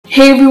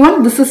Hey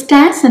everyone, this is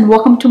Taz and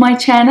welcome to my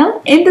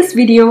channel. In this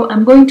video,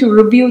 I'm going to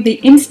review the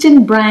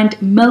instant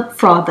brand milk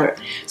frother.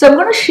 So I'm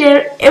going to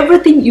share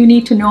everything you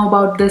need to know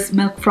about this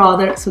milk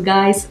frother. So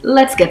guys,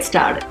 let's get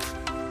started.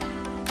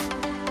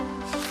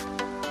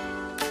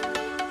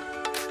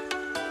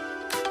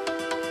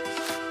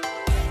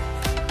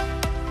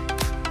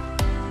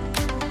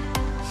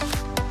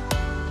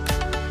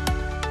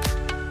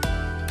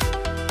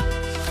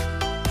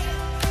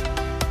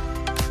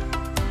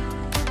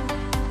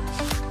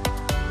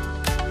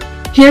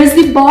 Here's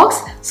the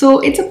box. So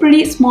it's a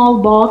pretty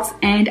small box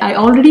and I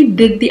already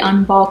did the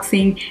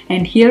unboxing,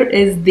 and here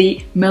is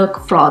the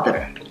milk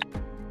frother.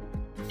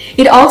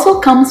 It also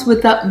comes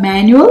with a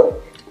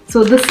manual.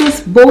 So this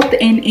is both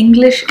in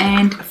English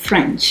and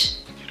French.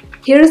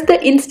 Here's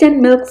the instant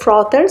milk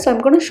frother. So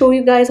I'm going to show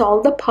you guys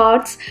all the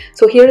parts.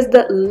 So here's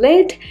the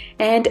lid,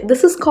 and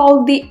this is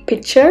called the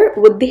pitcher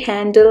with the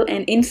handle,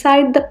 and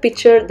inside the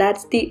pitcher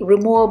that's the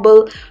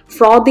removable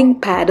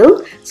frothing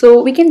paddle. So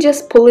we can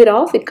just pull it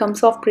off. It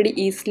comes off pretty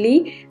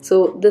easily.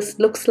 So this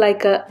looks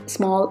like a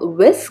small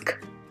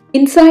whisk.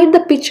 Inside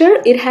the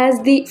pitcher, it has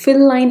the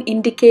fill line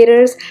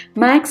indicators,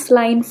 max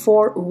line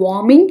for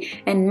warming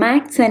and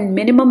max and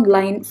minimum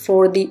line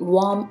for the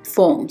warm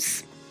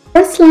foams.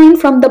 First line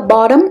from the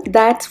bottom,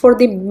 that's for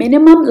the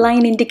minimum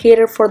line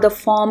indicator for the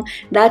foam,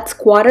 that's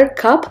quarter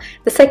cup.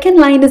 The second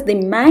line is the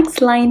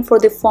max line for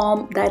the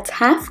foam, that's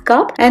half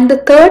cup. And the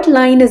third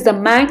line is the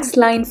max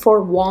line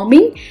for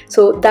warming,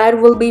 so that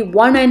will be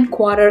 1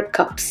 1/4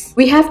 cups.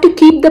 We have to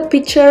keep the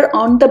pitcher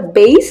on the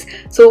base.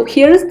 So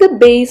here is the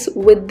base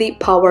with the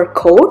power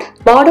cord.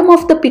 Bottom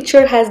of the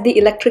pitcher has the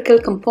electrical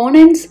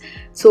components.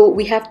 So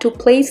we have to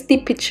place the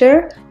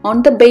pitcher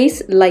on the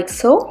base like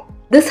so.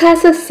 This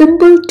has a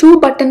simple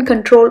 2-button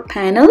control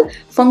panel,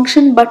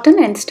 function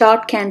button and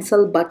start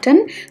cancel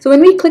button. So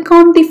when we click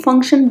on the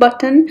function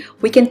button,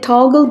 we can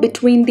toggle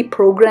between the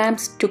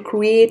programs to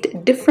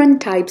create different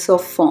types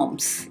of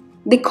foams.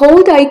 The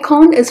cold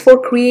icon is for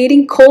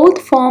creating cold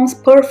foams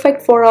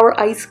perfect for our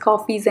iced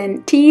coffees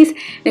and teas.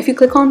 If you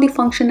click on the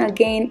function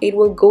again, it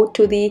will go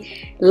to the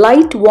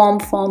light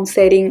warm foam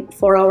setting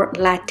for our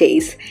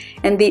lattes.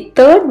 And the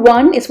third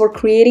one is for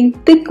creating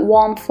thick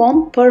warm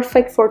foam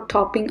perfect for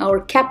topping our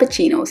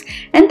cappuccinos.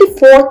 And the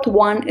fourth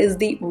one is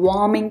the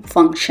warming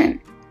function.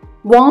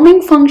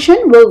 Warming function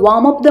will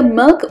warm up the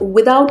milk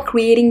without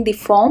creating the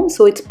foam,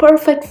 so it's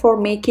perfect for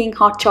making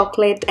hot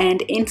chocolate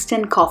and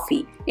instant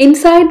coffee.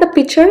 Inside the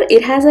pitcher,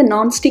 it has a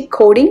non-stick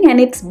coating and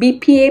it's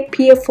BPA,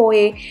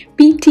 PFOA,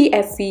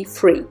 PTFE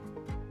free.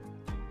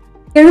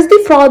 Here is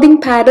the frothing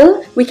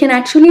paddle. We can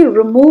actually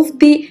remove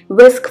the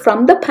whisk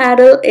from the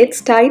paddle. It's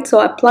tight,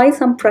 so apply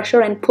some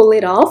pressure and pull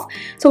it off.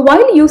 So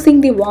while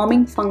using the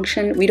warming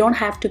function, we don't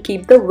have to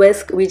keep the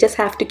whisk. We just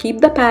have to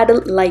keep the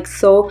paddle like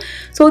so.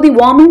 So the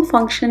warming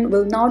function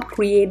will not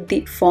create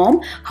the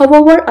foam.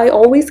 However, I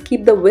always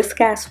keep the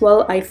whisk as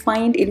well. I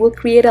find it will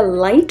create a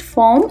light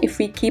foam if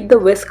we keep the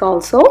whisk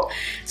also.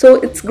 So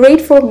it's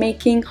great for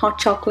making hot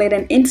chocolate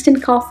and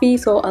instant coffee.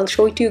 So I'll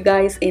show it to you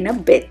guys in a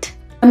bit.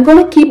 I'm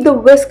going to keep the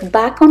whisk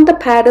back on the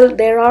paddle.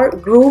 There are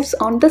grooves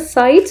on the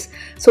sides,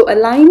 so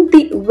align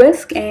the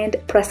whisk and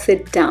press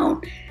it down.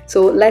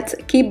 So let's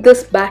keep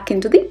this back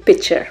into the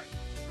pitcher.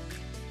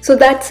 So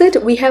that's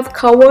it. We have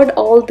covered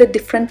all the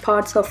different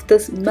parts of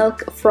this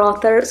milk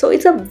frother. So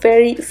it's a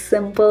very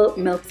simple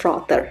milk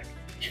frother.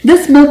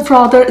 This milk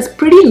frother is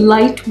pretty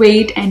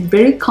lightweight and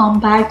very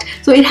compact.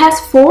 So it has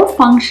 4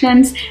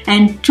 functions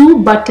and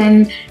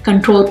 2-button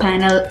control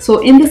panel. So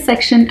in this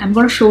section, I'm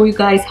going to show you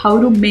guys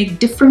how to make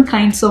different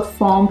kinds of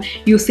foam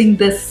using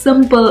this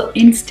simple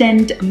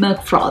instant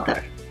milk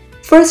frother.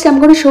 First, I'm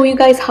going to show you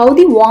guys how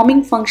the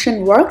warming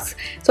function works.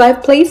 So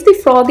I've placed the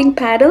frothing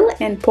paddle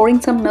and pouring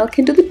some milk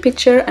into the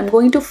pitcher. I'm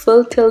going to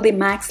fill till the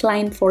max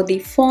line for the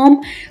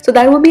foam. So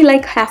that will be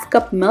like half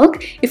cup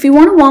milk. If you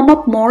want to warm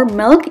up more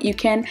milk, you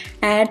can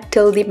add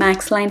till the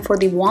max line for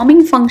the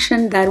warming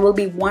function. That will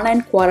be 1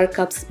 1/4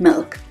 cups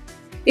milk.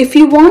 If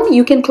you want,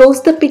 you can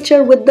close the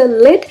pitcher with the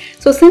lid.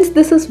 So since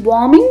this is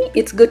warming,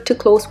 it's good to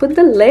close with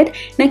the lid.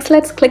 Next,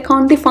 let's click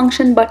on the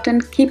function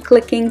button. Keep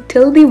clicking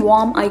till the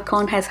warm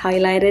icon has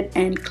highlighted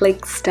and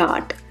click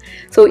start.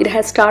 So it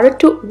has started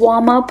to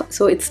warm up.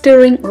 So it's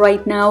stirring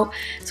right now.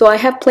 So I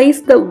have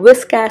placed the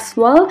whisk as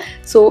well.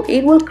 So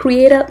it will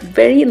create a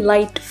very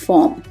light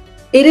foam.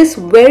 It is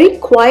very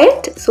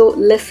quiet. So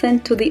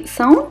listen to the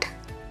sound.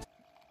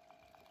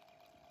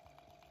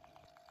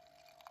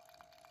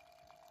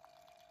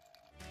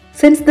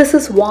 Since this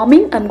is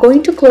warming, I'm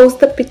going to close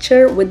the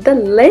pitcher with the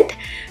lid.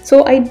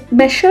 So I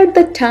measured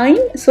the time.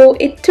 So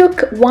it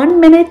took 1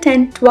 minute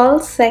and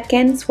 12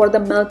 seconds for the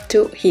milk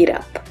to heat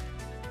up.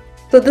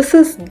 So this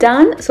is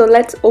done. So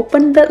let's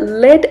open the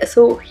lid.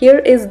 So here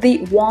is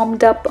the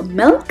warmed up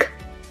milk.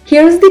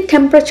 Here's the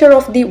temperature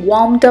of the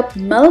warmed up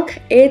milk.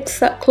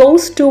 It's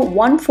close to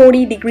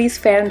 140 degrees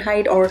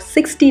Fahrenheit or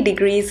 60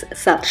 degrees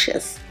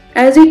Celsius.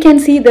 As you can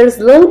see, there's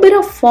a little bit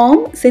of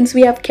foam since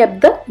we have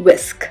kept the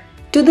whisk.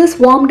 To this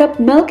warmed up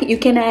milk, you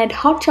can add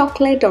hot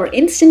chocolate or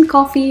instant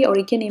coffee, or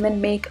you can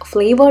even make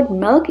flavored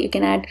milk. You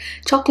can add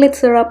chocolate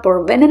syrup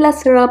or vanilla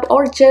syrup,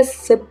 or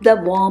just sip the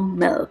warm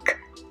milk.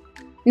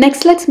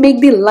 Next, let's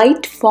make the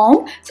light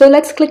foam. So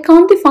let's click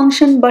on the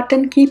function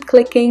button, keep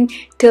clicking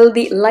till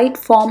the light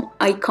foam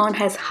icon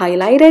has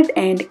highlighted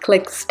and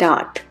click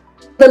start.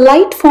 The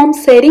light foam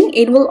setting,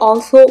 it will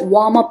also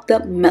warm up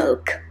the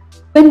milk.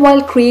 Even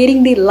while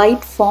creating the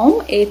light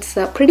foam, it's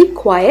pretty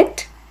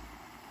quiet.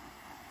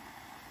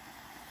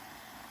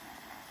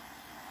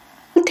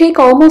 It will take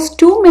almost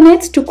 2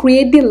 minutes to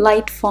create the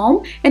light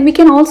foam, and we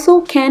can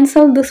also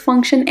cancel this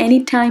function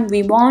anytime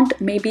we want.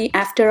 Maybe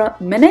after a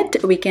minute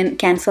we can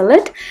cancel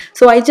it.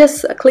 So I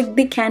just clicked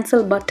the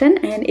cancel button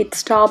and it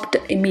stopped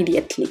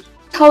immediately.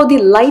 How the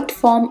light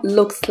foam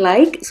looks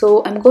like.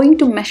 So I'm going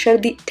to measure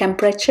the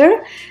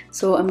temperature.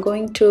 So I'm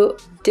going to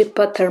dip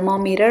a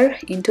thermometer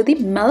into the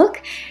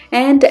milk,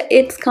 and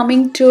it's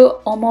coming to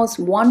almost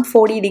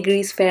 140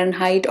 degrees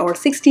Fahrenheit or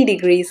 60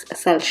 degrees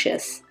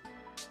Celsius.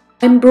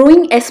 I'm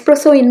brewing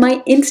espresso in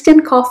my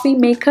instant coffee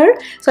maker.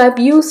 So I've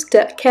used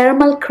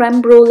caramel creme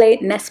brulee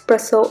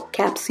Nespresso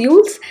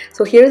capsules.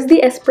 So here's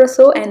the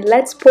espresso, and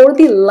let's pour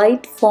the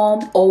light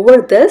foam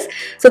over this.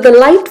 So the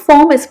light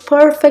foam is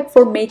perfect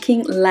for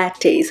making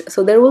lattes.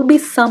 So there will be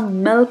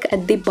some milk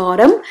at the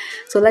bottom.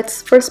 So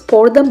let's first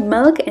pour the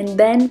milk and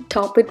then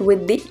top it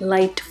with the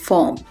light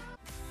foam.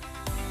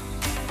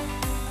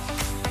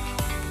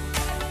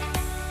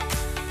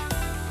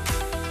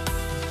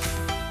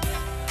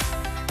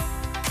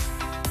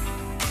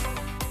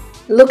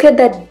 Look at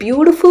that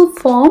beautiful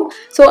foam.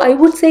 So I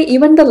would say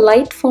even the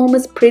light foam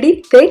is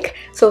pretty thick.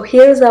 So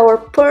here's our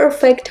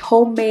perfect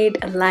homemade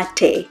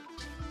latte.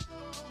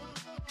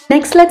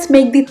 Next, let's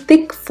make the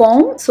thick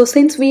foam. So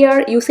since we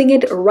are using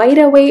it right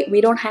away,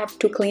 we don't have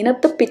to clean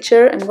up the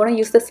pitcher. I'm going to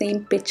use the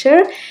same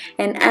pitcher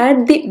and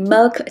add the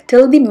milk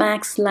till the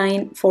max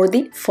line for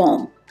the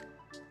foam.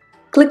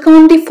 Click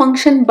on the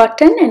function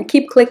button and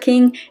keep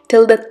clicking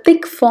till the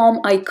thick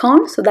foam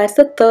icon. So that's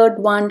the third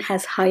one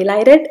has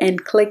highlighted,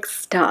 and click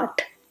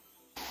start.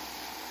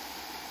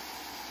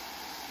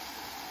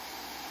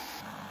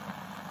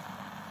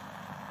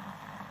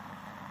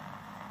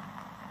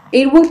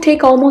 It will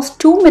take almost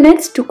 2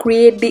 minutes to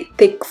create the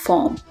thick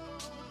foam.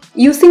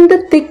 Using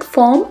the thick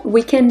foam,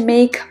 we can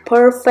make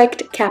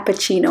perfect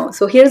cappuccino.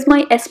 So here's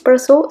my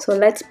espresso. So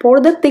let's pour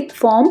the thick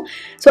foam.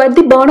 So at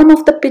the bottom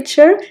of the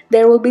pitcher,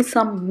 there will be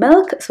some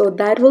milk. So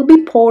that will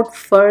be poured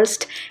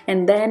first,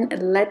 and then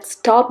let's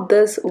top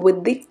this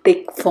with the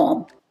thick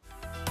foam.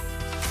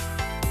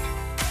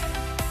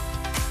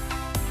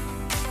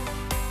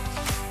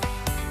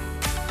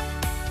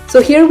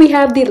 So here we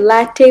have the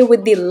latte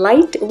with the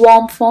light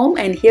warm foam,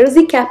 and here's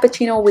the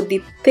cappuccino with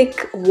the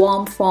thick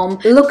warm foam.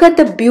 Look at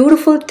the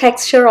beautiful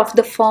texture of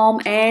the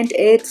foam, and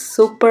it's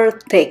super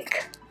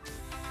thick.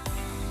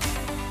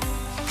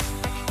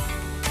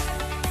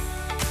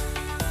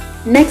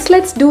 Next,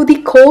 let's do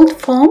the cold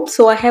foam.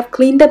 So I have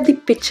cleaned up the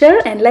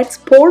pitcher, and let's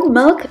pour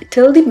milk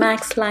till the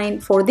max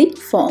line for the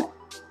foam.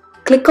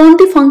 Click on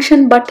the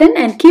function button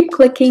and keep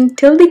clicking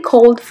till the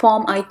cold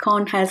foam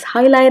icon has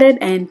highlighted,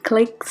 and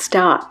click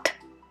start.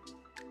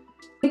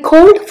 The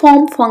cold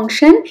foam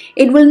function,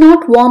 it will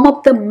not warm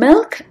up the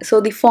milk, so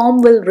the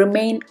foam will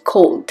remain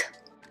cold.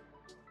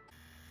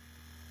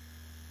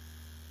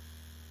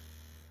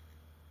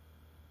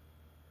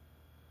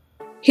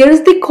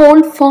 Here's the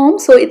cold foam.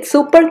 So it's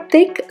super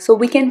thick, so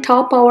we can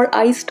top our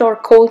iced or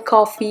cold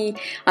coffee,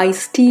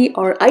 iced tea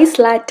or iced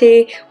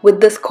latte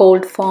with this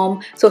cold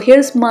foam. So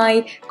here's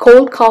my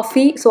cold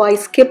coffee. So I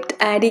skipped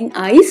adding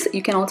ice.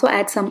 You can also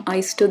add some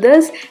ice to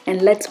this,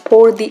 and let's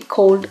pour the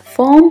cold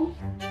foam.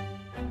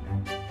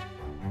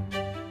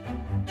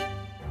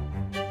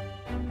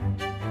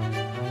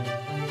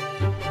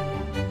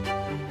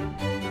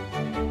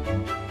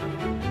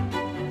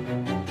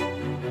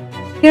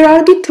 Here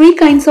are the three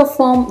kinds of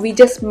foam we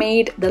just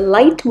made: the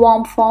light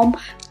warm foam,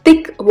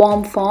 thick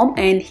warm foam,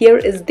 and here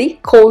is the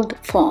cold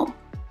foam.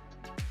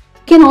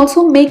 You can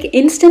also make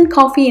instant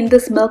coffee in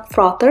this milk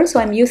frother. So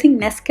I'm using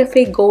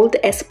Nescafe Gold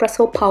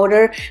espresso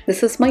powder.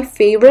 This is my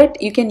favorite.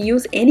 You can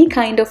use any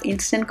kind of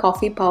instant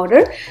coffee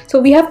powder.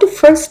 So we have to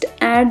first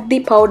add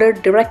the powder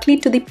directly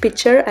to the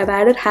pitcher. I've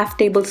added half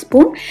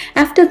tablespoon.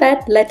 After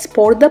that, let's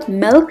pour the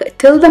milk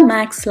till the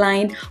max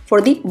line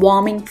for the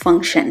warming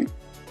function.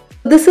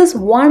 This is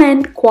 1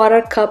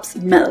 1/4 cups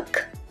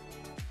milk.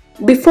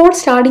 Before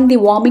starting the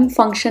warming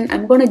function,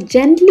 I'm going to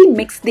gently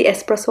mix the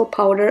espresso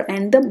powder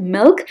and the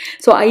milk.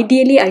 So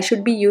ideally, I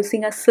should be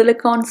using a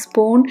silicone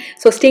spoon.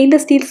 So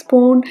stainless steel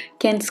spoon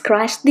can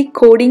scratch the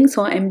coating.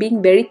 So I'm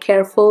being very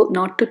careful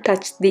not to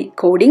touch the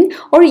coating.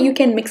 Or you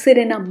can mix it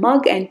in a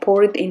mug and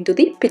pour it into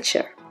the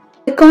pitcher.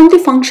 Click on the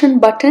function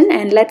button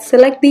and let's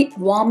select the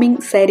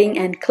warming setting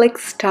and click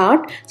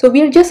start. So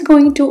we are just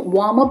going to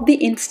warm up the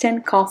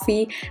instant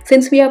coffee.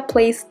 Since we have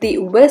placed the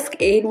whisk,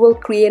 it will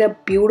create a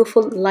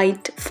beautiful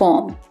light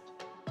foam.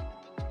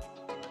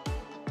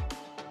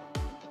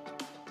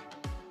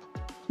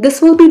 This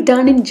will be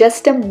done in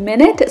just a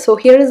minute. So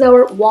here is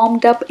our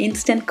warmed up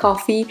instant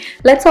coffee.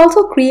 Let's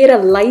also create a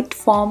light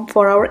foam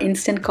for our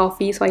instant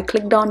coffee. So I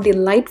clicked on the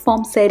light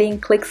foam setting,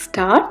 click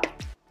start.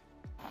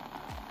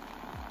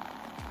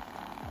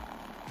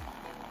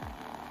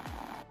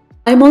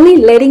 I'm only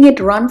letting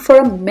it run for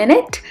a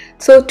minute.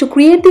 So to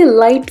create the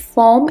light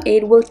foam,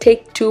 it will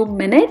take 2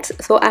 minutes.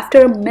 So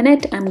after a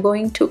minute, I'm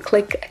going to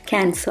click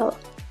cancel.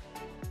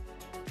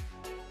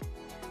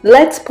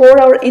 Let's pour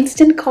our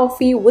instant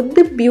coffee with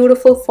the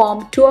beautiful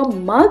foam to a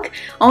mug.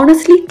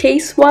 Honestly,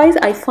 taste-wise,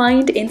 I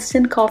find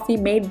instant coffee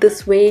made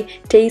this way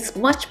tastes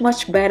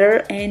much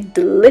better and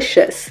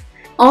delicious.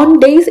 On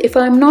days if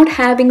I'm not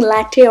having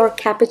latte or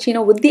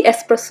cappuccino with the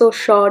espresso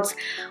shots,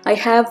 I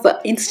have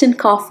instant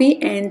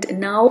coffee, and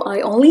now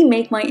I only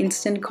make my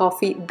instant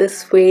coffee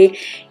this way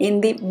in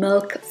the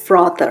milk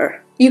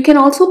frother. You can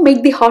also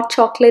make the hot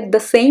chocolate the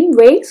same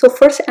way. So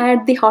first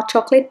add the hot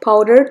chocolate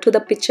powder to the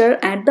pitcher,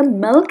 add the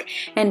milk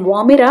and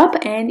warm it up,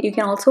 and you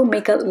can also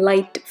make a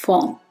light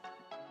foam.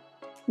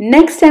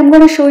 Next, I'm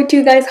going to show it to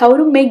you guys how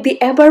to make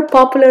the ever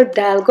popular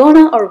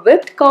dalgona or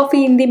whipped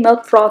coffee in the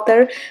milk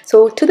frother.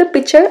 So to the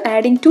pitcher,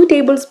 adding 2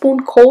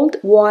 tablespoons cold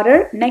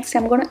water. Next,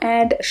 I'm going to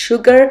add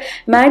sugar.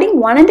 I'm adding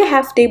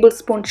 1.5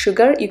 tablespoon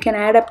sugar. You can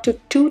add up to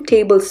 2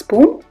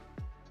 tablespoons.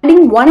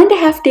 Adding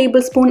 1.5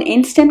 tablespoon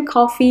instant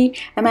coffee.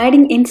 I'm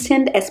adding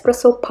instant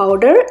espresso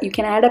powder. You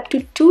can add up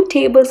to 2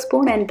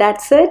 tablespoons, and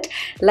that's it.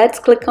 Let's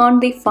click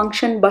on the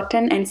function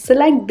button and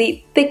select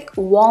the thick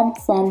warm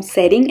foam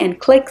setting and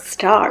click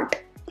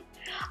start.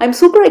 I'm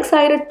super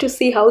excited to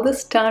see how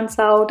this turns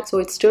out. So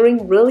it's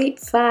stirring really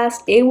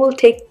fast. It will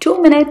take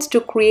 2 minutes to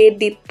create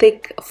the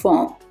thick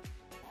foam.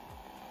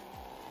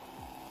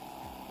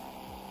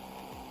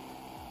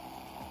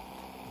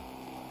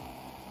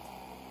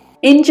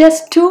 In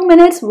just 2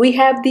 minutes, we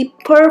have the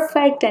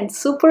perfect and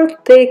super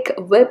thick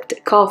whipped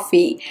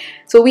coffee.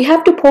 So we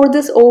have to pour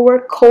this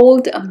over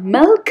cold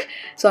milk.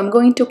 So I'm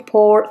going to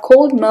pour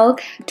cold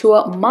milk to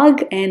a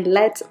mug, and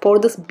let's pour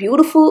this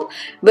beautiful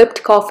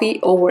whipped coffee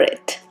over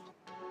it.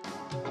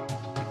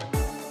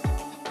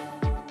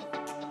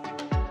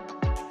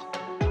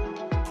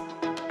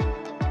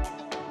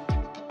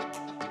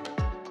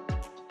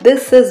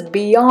 This is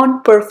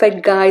beyond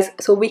perfect, guys.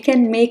 So we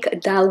can make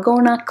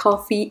dalgona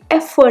coffee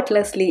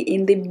effortlessly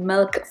in the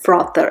milk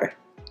frother.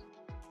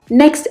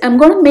 Next, I'm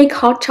going to make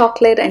hot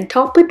chocolate and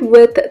top it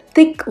with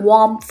thick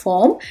warm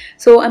foam.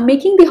 So I'm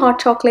making the hot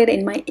chocolate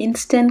in my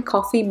instant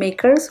coffee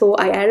maker. So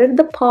I added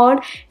the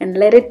pod and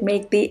let it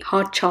make the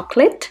hot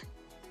chocolate.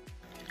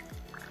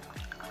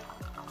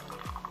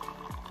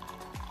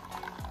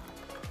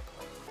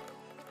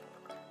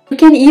 You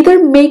can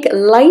either make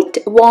light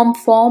warm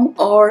foam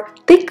or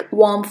thick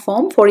warm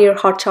foam for your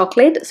hot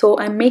chocolate. So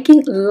I'm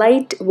making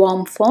light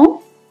warm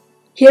foam.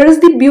 Here is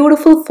the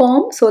beautiful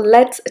foam. So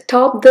let's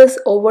top this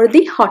over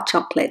the hot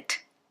chocolate.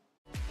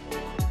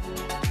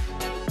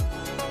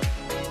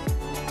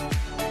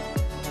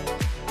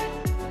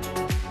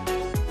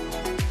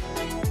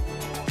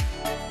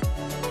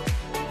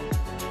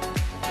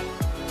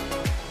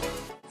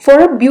 For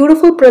a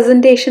beautiful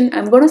presentation,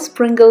 I'm going to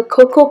sprinkle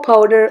cocoa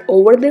powder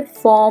over the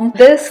foam.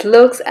 This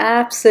looks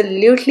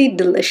absolutely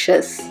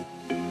delicious.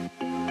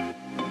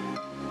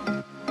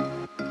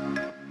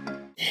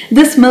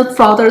 This milk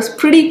frother is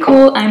pretty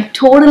cool. I'm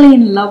totally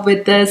in love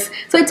with this.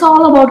 So it's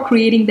all about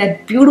creating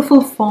that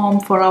beautiful foam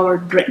for our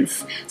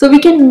drinks. So we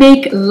can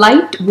make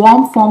light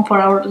warm foam for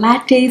our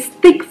lattes,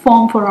 thick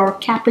foam for our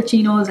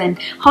cappuccinos and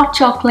hot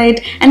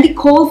chocolate, and the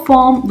cold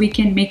foam we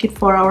can make it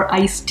for our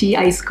iced tea,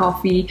 iced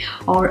coffee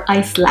or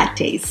iced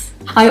lattes.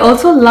 I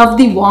also love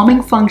the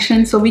warming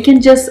function, so we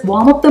can just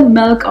warm up the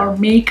milk or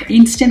make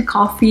instant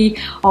coffee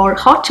or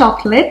hot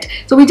chocolate.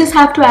 So we just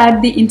have to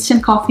add the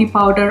instant coffee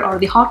powder or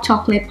the hot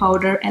chocolate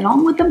powder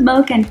along with the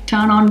milk and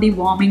turn on the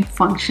warming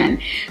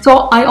function.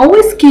 So I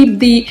always keep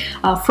the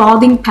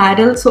frothing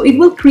paddle, so it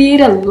will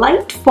create a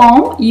light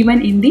foam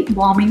even in the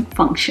warming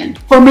function.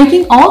 For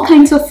making all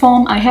kinds of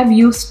foam, I have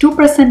used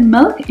 2%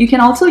 milk. You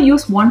can also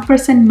use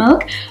 1%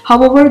 milk.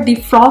 However, the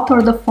froth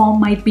or the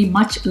foam might be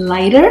much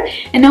lighter.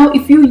 And now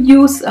if you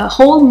use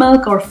whole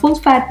milk or full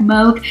fat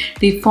milk,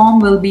 the foam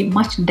will be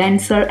much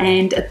denser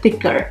and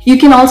thicker. You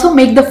can also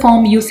make the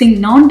foam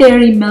using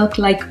non-dairy milk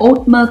like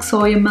oat milk,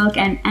 soya milk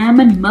and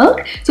almond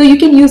milk. So you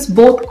can use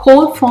both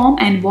cold foam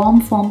and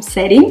warm foam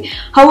setting.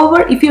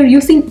 However, if you're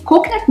using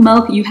coconut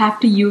milk, you have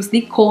to use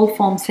the cold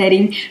foam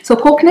setting. So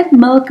coconut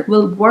milk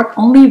will work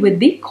only with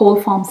the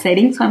cold foam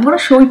setting. So I'm going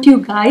to show it to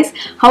you guys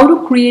how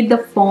to create the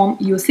foam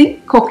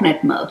using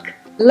coconut milk.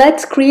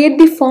 Let's create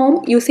the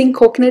foam using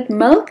coconut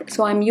milk.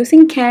 So I'm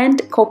using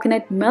canned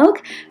coconut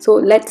milk. So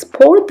let's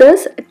pour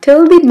this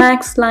till the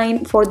max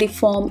line for the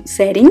foam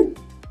setting.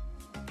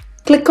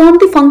 Click on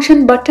the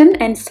function button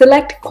and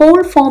select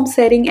cold foam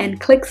setting and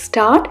click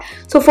start.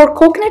 So for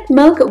coconut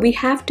milk, we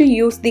have to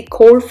use the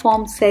cold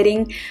foam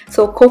setting.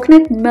 So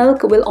coconut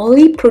milk will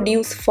only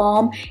produce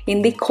foam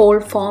in the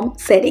cold foam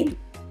setting.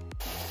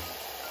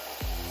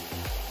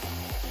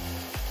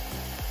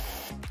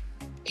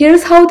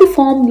 Here's how the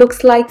foam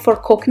looks like for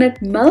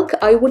coconut milk.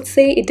 I would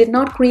say it did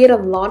not create a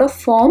lot of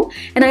foam,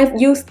 and I've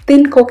used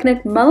thin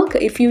coconut milk.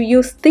 If you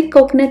use thick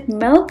coconut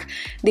milk,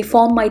 the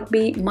foam might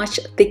be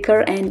much thicker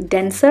and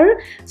denser.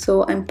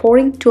 So I'm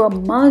pouring to a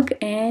mug,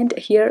 and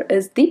here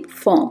is the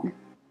foam.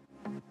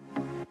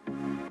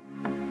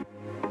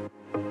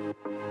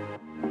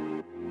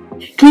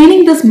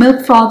 Cleaning this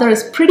milk frother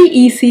is pretty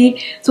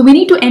easy, so we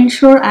need to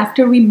ensure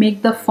after we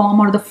make the foam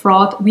or the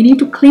froth, we need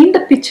to clean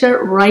the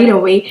pitcher right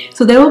away.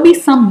 So there will be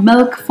some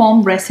milk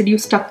foam residue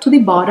stuck to the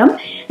bottom,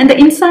 and the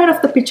inside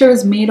of the pitcher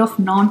is made of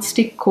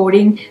non-stick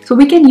coating, so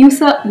we can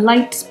use a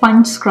light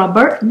sponge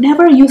scrubber.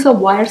 Never use a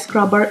wire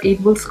scrubber, it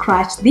will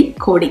scratch the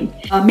coating.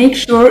 Make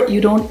sure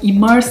you don't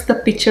immerse the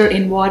pitcher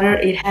in water.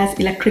 It has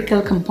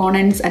electrical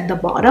components at the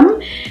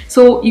bottom,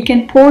 so you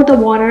can pour the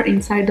water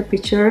inside the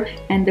pitcher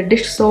and the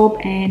dish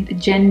soap and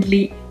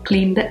gently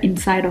clean the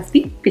inside of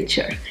the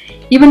pitcher.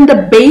 Even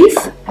the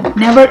base,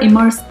 never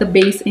immerse the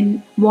base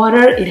in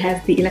water. It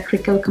has the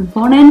electrical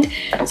component,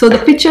 so the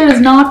pitcher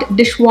is not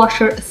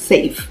dishwasher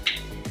safe.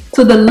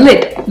 So the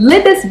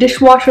lid is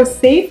dishwasher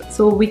safe,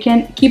 so we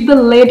can keep the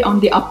lid on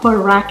the upper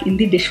rack in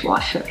the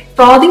dishwasher.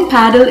 Frothing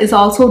paddle is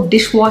also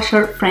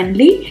dishwasher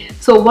friendly,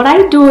 so what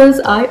I do is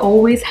I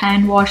always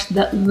hand wash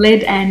the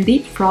lid and the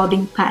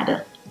frothing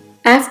paddle.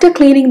 After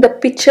cleaning the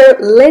pitcher,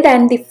 lid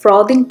and the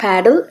frothing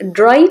paddle,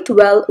 dry it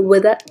well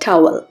with a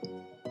towel.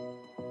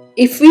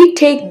 If we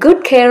take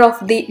good care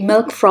of the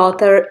milk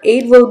frother,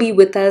 it will be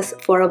with us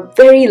for a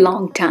very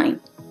long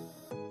time.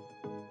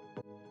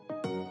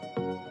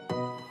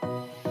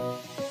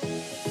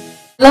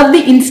 Love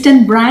the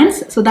instant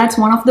brands, so that's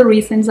one of the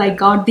reasons I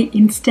got the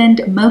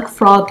instant milk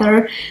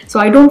frother. So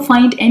I don't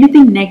find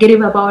anything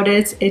negative about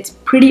it. It's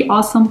pretty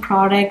awesome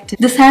product.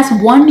 This has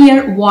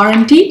 1-year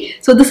warranty,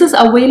 so this is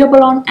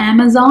available on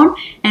Amazon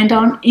and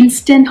on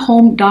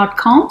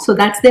instanthome.com. So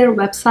that's their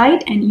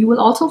website, and you will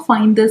also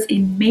find this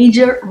in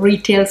major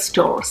retail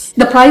stores.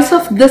 The price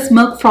of this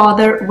milk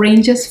frother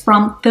ranges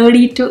from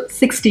 $30 to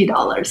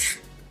 $60.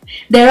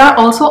 There are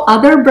also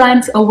other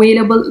brands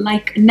available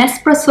like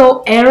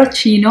Nespresso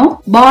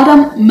Aerochino,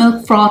 Bottom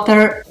Milk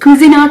Frother,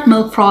 Cuisinart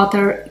Milk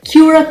Frother,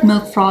 Keurig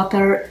Milk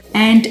Frother,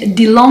 and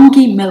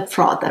DeLonghi Milk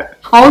Frother.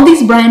 All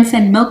these brands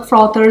and milk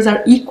frothers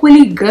are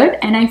equally good,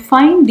 and I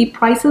find the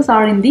prices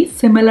are in the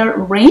similar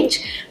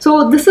range.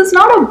 So this is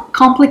not a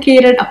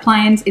complicated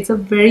appliance, it's a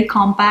very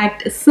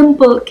compact,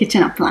 simple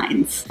kitchen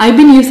appliance. I've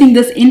been using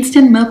this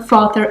instant milk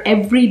frother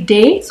every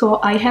day, so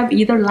I have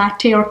either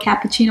latte or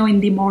cappuccino in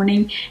the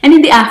morning, and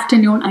in the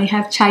afternoon I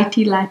have chai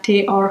tea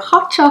latte or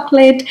hot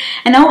chocolate,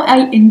 and now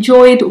I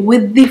enjoy it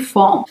with the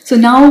foam. So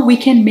now we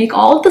can make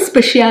all the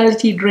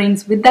specialty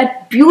drinks with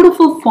that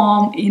beautiful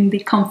foam in the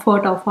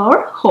comfort of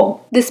our home.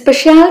 The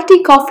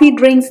specialty coffee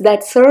drinks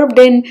that served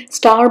in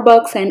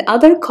Starbucks and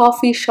other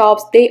coffee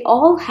shops, they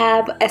all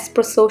have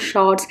espresso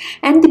shots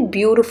and the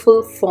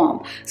beautiful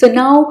foam. So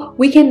now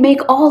we can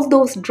make all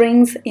those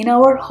drinks in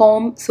our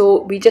home.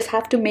 So we just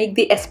have to make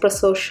the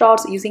espresso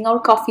shots using our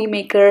coffee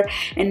maker,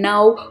 and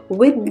now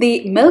with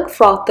the milk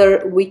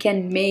frother we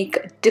can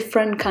make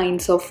different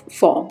kinds of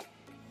foam.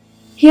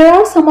 Here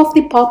are some of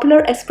the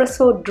popular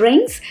espresso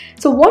drinks.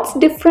 So what's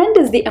different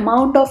is the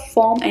amount of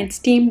foam and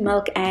steamed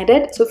milk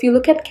added. So if you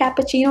look at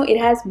cappuccino, it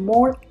has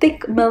more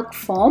thick milk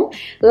foam.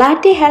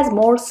 Latte has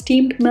more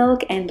steamed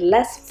milk and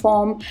less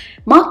foam.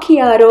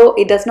 Macchiato,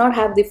 it does not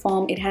have the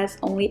foam, it has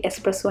only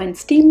espresso and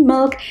steamed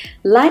milk.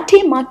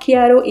 Latte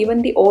macchiato,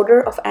 even the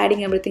order of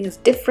adding everything is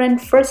different.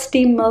 First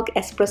steamed milk,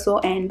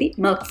 espresso, and the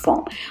milk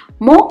foam.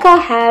 Mocha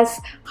has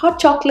hot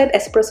chocolate,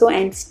 espresso,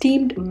 and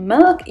steamed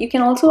milk. You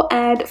can also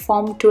add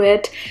foam to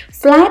it.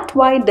 Flat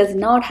white does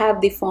not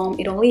have the foam,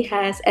 it only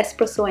has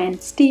espresso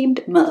and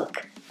steamed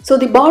milk. So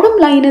the bottom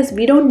line is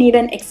we don't need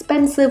an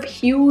expensive,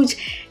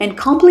 huge and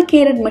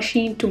complicated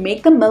machine to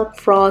make the milk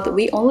froth.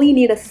 We only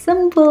need a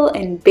simple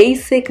and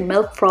basic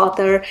milk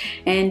frother,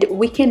 and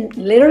we can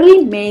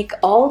literally make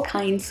all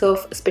kinds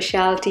of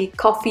specialty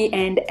coffee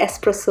and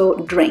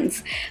espresso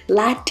drinks.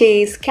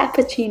 Lattes,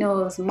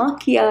 cappuccinos,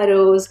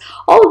 macchiatos,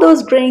 all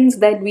those drinks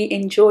that we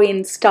enjoy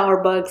in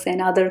Starbucks and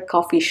other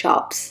coffee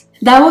shops.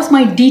 That was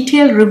my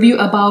detailed review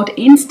about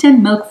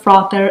instant milk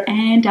frother,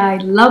 and I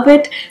love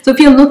it. So if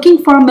you're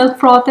looking for a milk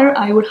frother,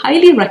 I would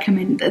highly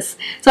recommend this.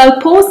 So I'll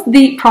post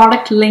the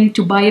product link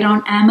to buy it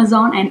on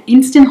Amazon and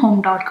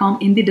instanthome.com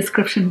in the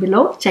description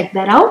below. Check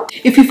that out.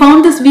 If you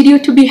found this video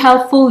to be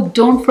helpful,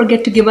 don't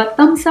forget to give a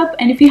thumbs up,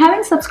 and if you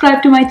haven't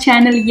subscribed to my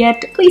channel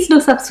yet, please do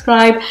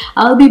subscribe.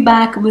 I'll be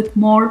back with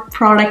more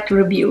product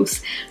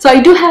reviews. So I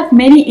do have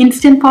many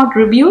Instant Pot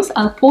reviews.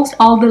 I'll post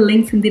all the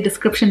links in the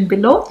description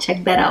below.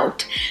 Check that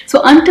out. So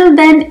until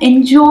then,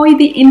 enjoy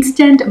the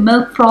instant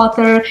milk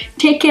frother.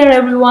 Take care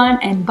everyone,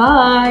 and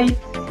bye.